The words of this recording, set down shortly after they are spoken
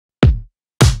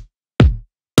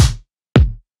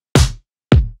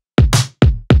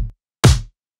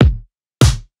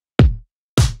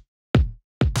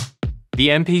The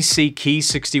MPC Key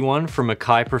 61 from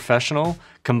Akai Professional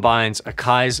combines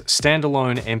Akai's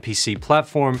standalone MPC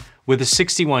platform with a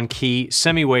 61 key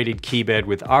semi-weighted keybed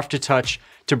with aftertouch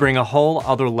to bring a whole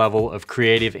other level of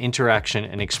creative interaction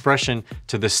and expression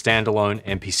to the standalone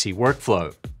MPC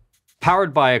workflow.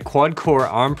 Powered by a quad-core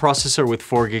ARM processor with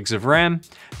 4 gigs of RAM,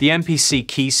 the MPC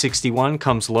Key 61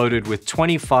 comes loaded with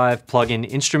 25 plug-in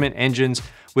instrument engines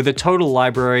with a total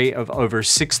library of over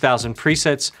 6,000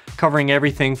 presets covering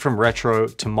everything from retro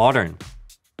to modern.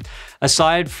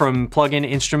 Aside from plug-in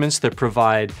instruments that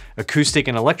provide acoustic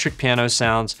and electric piano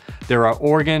sounds, there are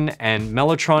organ and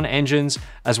mellotron engines,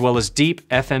 as well as deep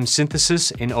FM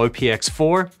synthesis in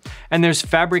OPX4, and there's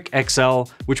Fabric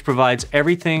XL, which provides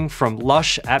everything from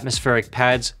lush atmospheric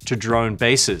pads to drone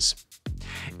basses.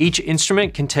 Each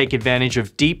instrument can take advantage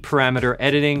of deep parameter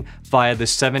editing via the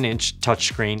 7-inch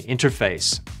touchscreen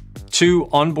interface. 2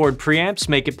 onboard preamps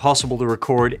make it possible to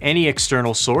record any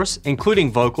external source,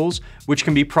 including vocals, which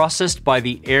can be processed by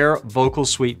the Air Vocal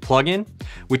Suite plugin,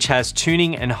 which has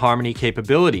tuning and harmony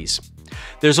capabilities.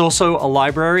 There's also a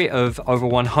library of over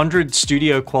 100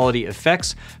 studio quality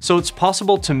effects, so it's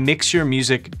possible to mix your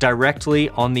music directly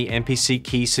on the MPC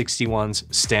Key 61's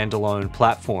standalone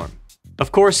platform.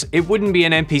 Of course, it wouldn't be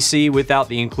an MPC without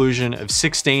the inclusion of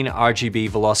 16 RGB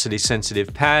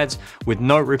velocity-sensitive pads with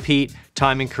note repeat,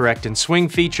 timing correct and swing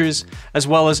features, as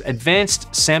well as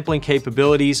advanced sampling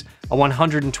capabilities, a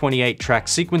 128-track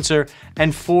sequencer,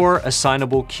 and 4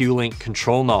 assignable Q-Link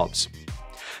control knobs.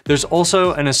 There's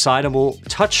also an assignable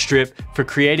touch strip for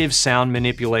creative sound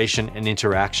manipulation and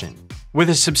interaction.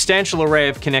 With a substantial array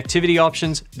of connectivity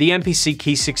options, the MPC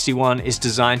Key 61 is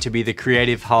designed to be the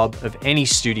creative hub of any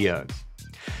studio.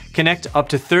 Connect up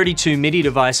to 32 MIDI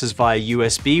devices via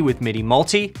USB with MIDI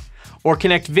Multi, or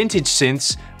connect vintage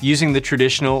synths using the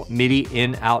traditional MIDI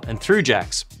in, out, and through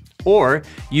jacks, or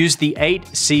use the 8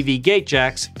 CV gate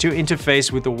jacks to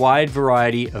interface with a wide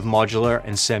variety of modular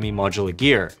and semi-modular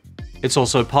gear. It's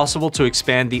also possible to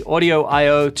expand the audio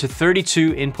I/O to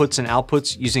 32 inputs and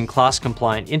outputs using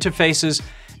class-compliant interfaces,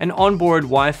 and onboard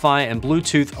Wi-Fi and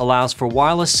Bluetooth allows for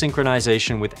wireless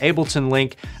synchronization with Ableton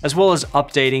Link, as well as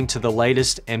updating to the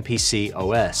latest MPC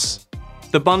OS.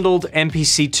 The bundled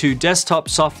MPC2 desktop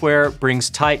software brings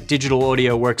tight digital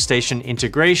audio workstation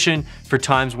integration for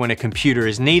times when a computer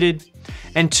is needed,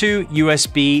 and 2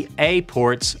 USB-A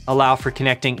ports allow for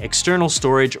connecting external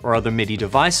storage or other MIDI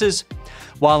devices,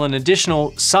 while an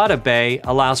additional SATA bay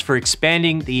allows for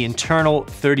expanding the internal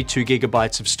 32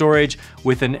 gigabytes of storage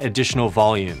with an additional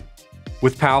volume.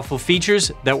 With powerful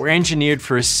features that were engineered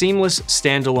for a seamless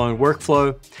standalone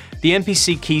workflow, the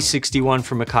MPC Key 61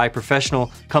 from Akai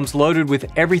Professional comes loaded with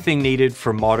everything needed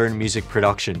for modern music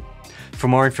production. For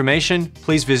more information,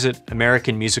 please visit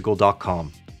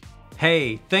americanmusical.com.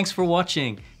 Hey, thanks for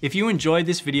watching. If you enjoyed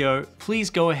this video,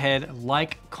 please go ahead,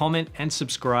 like, comment, and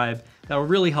subscribe. That will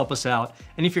really help us out.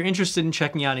 And if you're interested in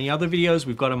checking out any other videos,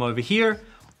 we've got them over here.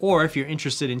 Or if you're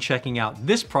interested in checking out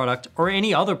this product or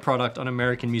any other product on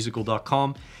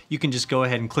americanmusical.com, you can just go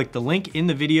ahead and click the link in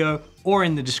the video or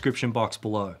in the description box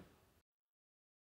below.